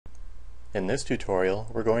In this tutorial,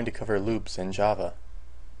 we're going to cover loops in Java.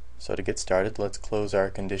 So to get started, let's close our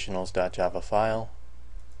conditionals.java file,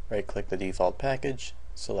 right-click the default package,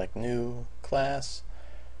 select New, Class,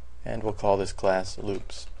 and we'll call this class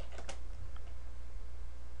Loops.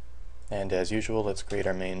 And as usual, let's create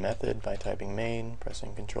our main method by typing main,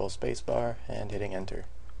 pressing Control spacebar, and hitting enter.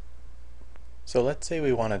 So let's say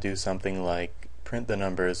we want to do something like print the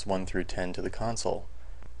numbers 1 through 10 to the console.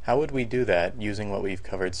 How would we do that using what we've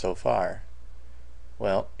covered so far?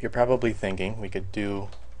 Well, you're probably thinking we could do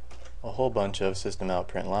a whole bunch of system out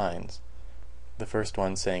print lines. The first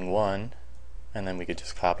one saying 1, and then we could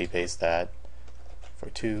just copy paste that for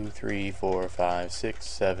 2, 3, 4, 5, 6,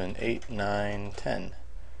 7, 8, 9, 10.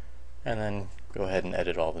 And then go ahead and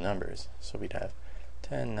edit all the numbers. So we'd have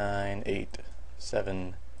 10, 9, 8,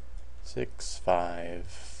 7, 6, 5,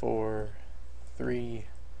 4, 3,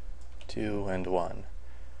 2, and 1.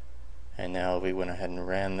 And now we went ahead and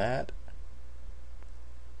ran that.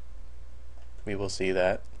 We will see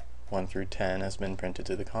that 1 through 10 has been printed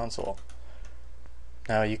to the console.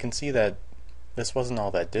 Now you can see that this wasn't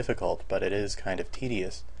all that difficult, but it is kind of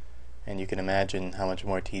tedious. And you can imagine how much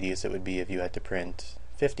more tedious it would be if you had to print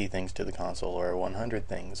 50 things to the console, or 100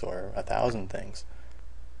 things, or 1,000 things.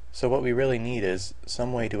 So what we really need is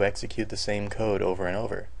some way to execute the same code over and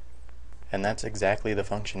over. And that's exactly the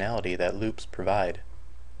functionality that loops provide.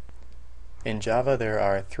 In Java there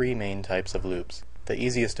are 3 main types of loops, the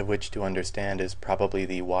easiest of which to understand is probably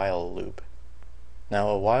the while loop. Now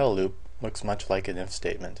a while loop looks much like an if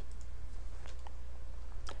statement.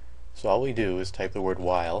 So all we do is type the word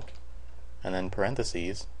while, and then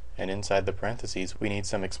parentheses, and inside the parentheses we need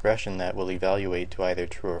some expression that will evaluate to either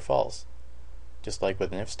true or false, just like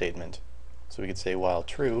with an if statement. So we could say while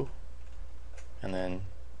true, and then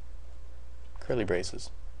curly braces.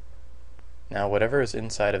 Now whatever is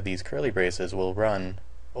inside of these curly braces will run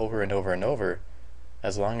over and over and over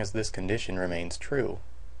as long as this condition remains true.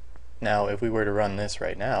 Now if we were to run this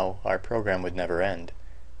right now, our program would never end,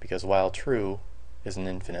 because while true is an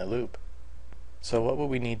infinite loop. So what would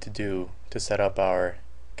we need to do to set up our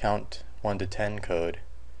count 1 to 10 code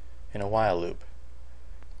in a while loop?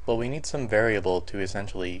 Well, we need some variable to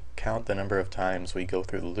essentially count the number of times we go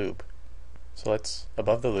through the loop. So let's,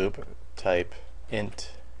 above the loop, type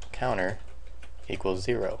int counter equals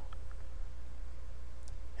 0.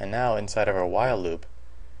 And now inside of our while loop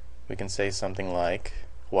we can say something like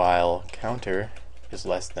while counter is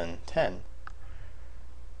less than 10.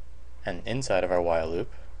 And inside of our while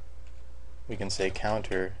loop we can say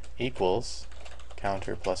counter equals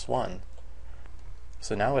counter plus 1.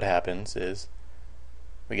 So now what happens is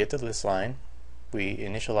we get to this line, we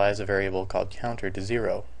initialize a variable called counter to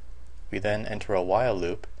 0. We then enter a while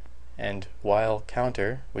loop, and while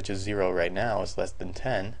counter, which is 0 right now, is less than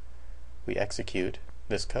 10, we execute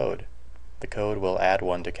this code. The code will add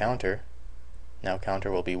 1 to counter. Now counter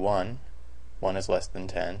will be 1. 1 is less than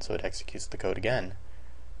 10, so it executes the code again.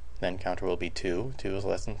 Then counter will be 2. 2 is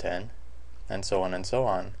less than 10. And so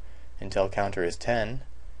on, until counter is 10,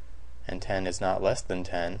 and 10 is not less than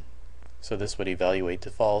 10, so this would evaluate to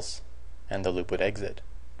false, and the loop would exit.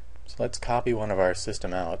 So let's copy one of our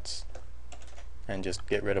system outs, and just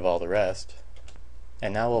get rid of all the rest.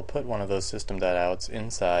 And now we'll put one of those system.outs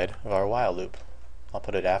inside of our while loop. I'll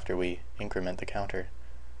put it after we increment the counter.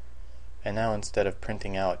 And now instead of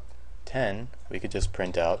printing out 10, we could just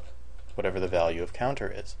print out whatever the value of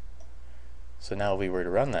counter is. So now if we were to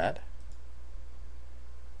run that,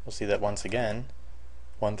 we'll see that once again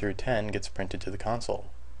 1 through 10 gets printed to the console.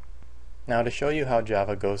 Now to show you how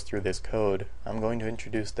Java goes through this code, I'm going to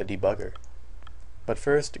introduce the debugger. But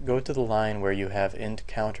first, go to the line where you have int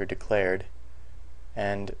counter declared,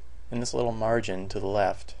 and in this little margin to the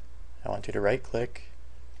left, I want you to right click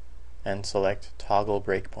and select toggle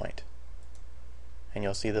breakpoint. And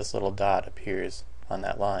you'll see this little dot appears on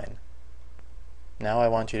that line. Now I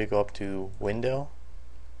want you to go up to Window,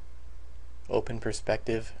 Open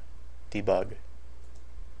Perspective, Debug.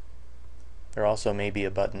 There also may be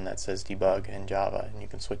a button that says Debug in Java, and you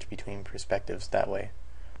can switch between perspectives that way.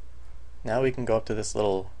 Now we can go up to this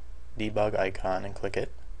little debug icon and click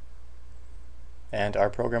it, and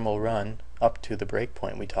our program will run up to the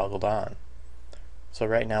breakpoint we toggled on. So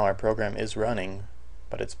right now our program is running,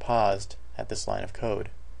 but it's paused at this line of code.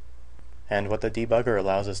 And what the debugger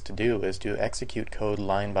allows us to do is to execute code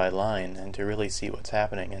line by line and to really see what's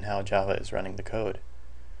happening and how Java is running the code.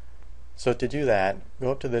 So to do that,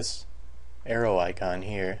 go up to this arrow icon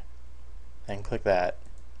here and click that.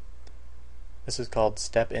 This is called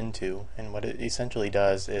step into, and what it essentially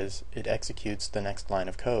does is it executes the next line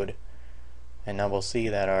of code. And now we'll see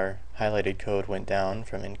that our highlighted code went down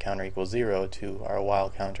from int counter equals 0 to our while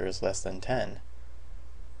counter is less than 10.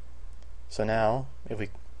 So now, if we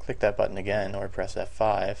click that button again or press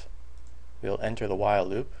F5, we'll enter the while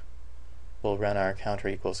loop. We'll run our counter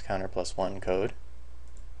equals counter plus 1 code,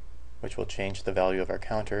 which will change the value of our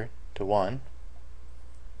counter to 1.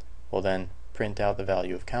 We'll then print out the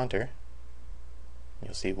value of counter.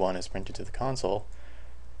 You'll see 1 is printed to the console,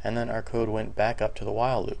 and then our code went back up to the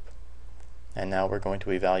while loop. And now we're going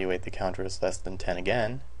to evaluate the counter as less than 10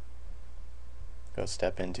 again. Go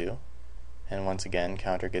step into, and once again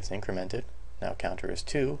counter gets incremented. Now counter is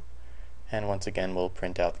 2, and once again we'll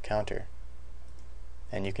print out the counter.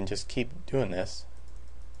 And you can just keep doing this.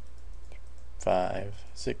 5,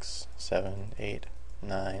 6, 7, 8,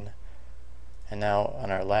 9. And now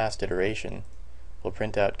on our last iteration, we'll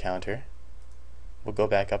print out counter. We'll go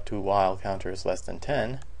back up to while counter is less than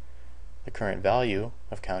 10. The current value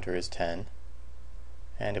of counter is 10.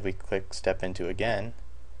 And if we click step into again,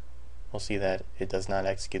 we'll see that it does not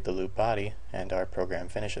execute the loop body and our program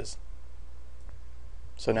finishes.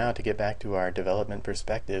 So now to get back to our development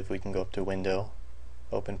perspective, we can go up to Window,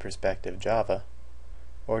 Open Perspective Java,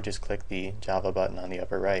 or just click the Java button on the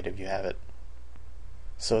upper right if you have it.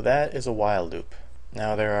 So that is a while loop.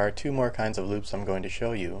 Now there are two more kinds of loops I'm going to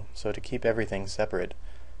show you, so to keep everything separate,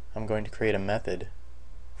 I'm going to create a method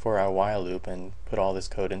for our while loop and put all this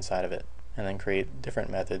code inside of it, and then create different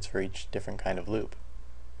methods for each different kind of loop.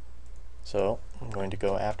 So I'm going to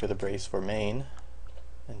go after the brace for main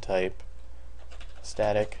and type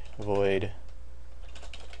static void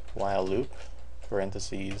while loop,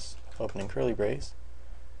 parentheses, opening curly brace.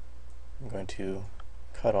 I'm going to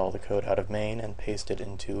cut all the code out of main and paste it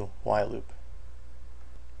into while loop.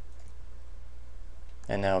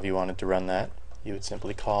 And now if you wanted to run that, you would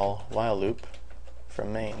simply call while loop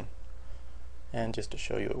from main. And just to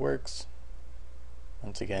show you it works,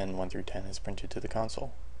 once again 1 through 10 is printed to the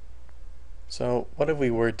console. So what if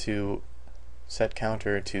we were to set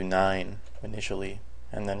counter to 9 initially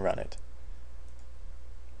and then run it?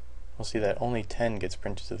 We'll see that only 10 gets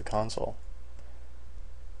printed to the console.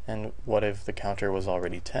 And what if the counter was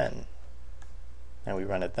already 10 and we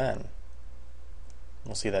run it then?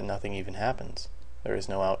 We'll see that nothing even happens. There is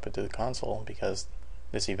no output to the console because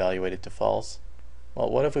this evaluated to false. Well,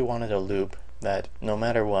 what if we wanted a loop that, no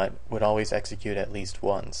matter what, would always execute at least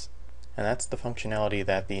once? And that's the functionality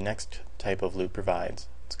that the next type of loop provides.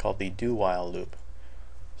 It's called the do while loop.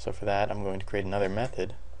 So for that, I'm going to create another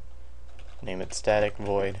method, name it static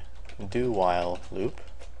void do while loop,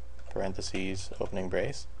 parentheses, opening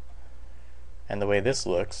brace. And the way this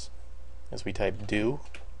looks is we type do,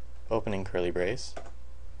 opening curly brace,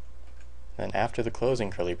 then after the closing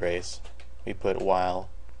curly brace, we put while,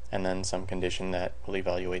 and then some condition that will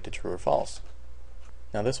evaluate to true or false.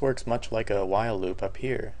 Now this works much like a while loop up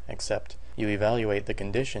here, except you evaluate the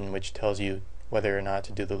condition which tells you whether or not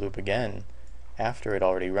to do the loop again after it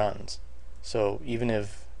already runs. So even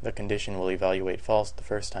if the condition will evaluate false the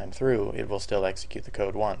first time through, it will still execute the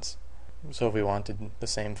code once. So if we wanted the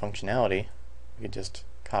same functionality, we could just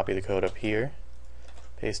copy the code up here,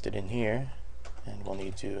 paste it in here, and we'll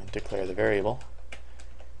need to declare the variable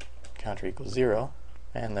counter equals 0,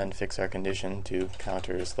 and then fix our condition to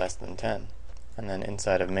counter is less than 10. And then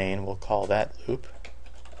inside of main we'll call that loop,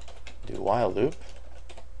 do while loop,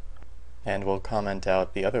 and we'll comment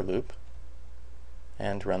out the other loop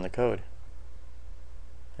and run the code.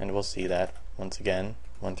 And we'll see that once again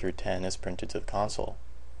 1 through 10 is printed to the console.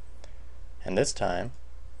 And this time,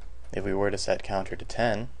 if we were to set counter to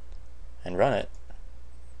 10 and run it,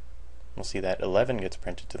 we'll see that 11 gets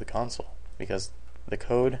printed to the console because the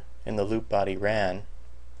code in the loop body ran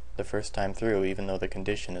the first time through even though the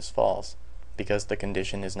condition is false, because the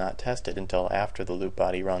condition is not tested until after the loop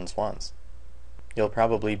body runs once. You'll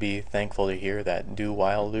probably be thankful to hear that do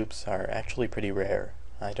while loops are actually pretty rare.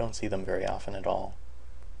 I don't see them very often at all.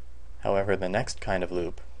 However, the next kind of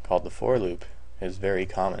loop, called the for loop, is very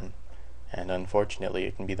common, and unfortunately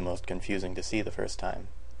it can be the most confusing to see the first time.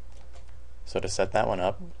 So to set that one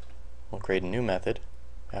up, we'll create a new method.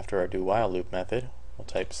 After our do while loop method, we'll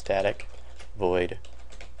type static void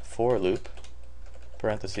for loop,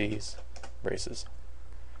 parentheses, braces.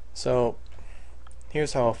 So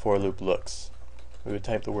here's how a for loop looks. We would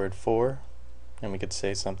type the word for, and we could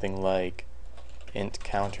say something like int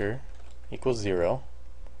counter equals 0,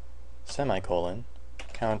 semicolon,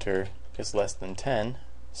 counter is less than 10,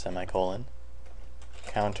 semicolon,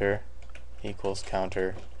 counter equals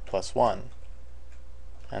counter plus 1,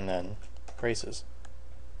 and then braces.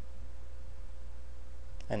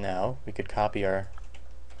 And now we could copy our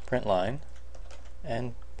print line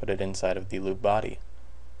and put it inside of the loop body.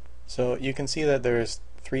 So you can see that there's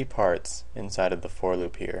three parts inside of the for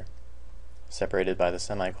loop here, separated by the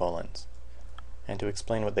semicolons. And to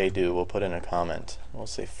explain what they do, we'll put in a comment. We'll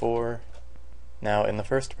say for. Now in the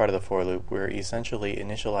first part of the for loop, we're essentially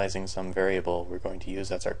initializing some variable we're going to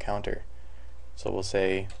use as our counter. So we'll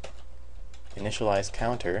say initialize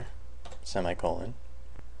counter, semicolon.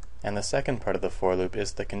 And the second part of the for loop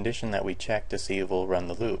is the condition that we check to see if we'll run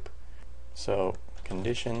the loop. So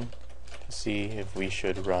condition to see if we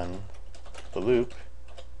should run the loop,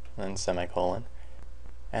 then semicolon.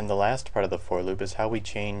 And the last part of the for loop is how we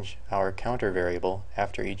change our counter variable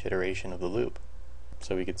after each iteration of the loop.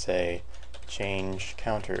 So we could say change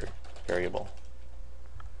counter variable.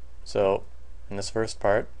 So in this first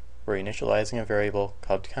part, we're initializing a variable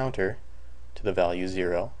called counter to the value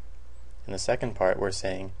 0. In the second part, we're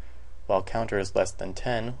saying while counter is less than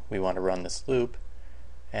 10, we want to run this loop.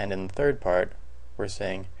 And in the third part, we're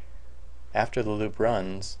saying after the loop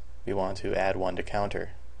runs, we want to add 1 to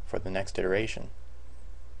counter for the next iteration.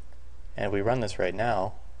 And if we run this right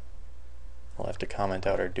now, we'll have to comment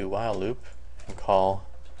out our do while loop and call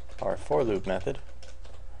our for loop method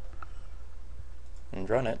and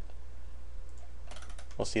run it.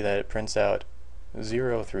 We'll see that it prints out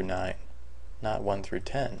 0 through 9, not 1 through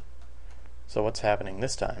 10. So what's happening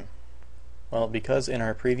this time? Well, because in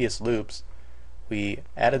our previous loops we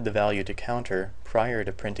added the value to counter prior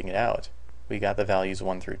to printing it out, we got the values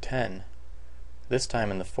 1 through 10. This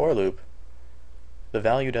time in the for loop, the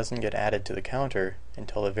value doesn't get added to the counter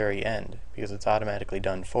until the very end, because it's automatically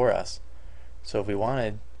done for us. So if we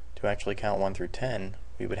wanted to actually count 1 through 10,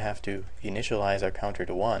 we would have to initialize our counter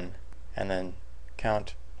to 1, and then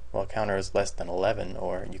count, well, counter is less than 11,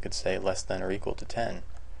 or you could say less than or equal to 10.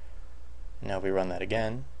 Now if we run that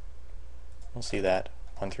again, we'll see that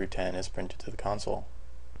 1 through 10 is printed to the console.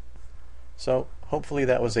 So hopefully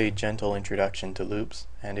that was a gentle introduction to loops,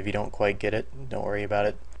 and if you don't quite get it, don't worry about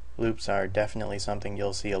it. Loops are definitely something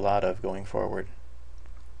you'll see a lot of going forward.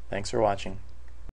 Thanks for watching.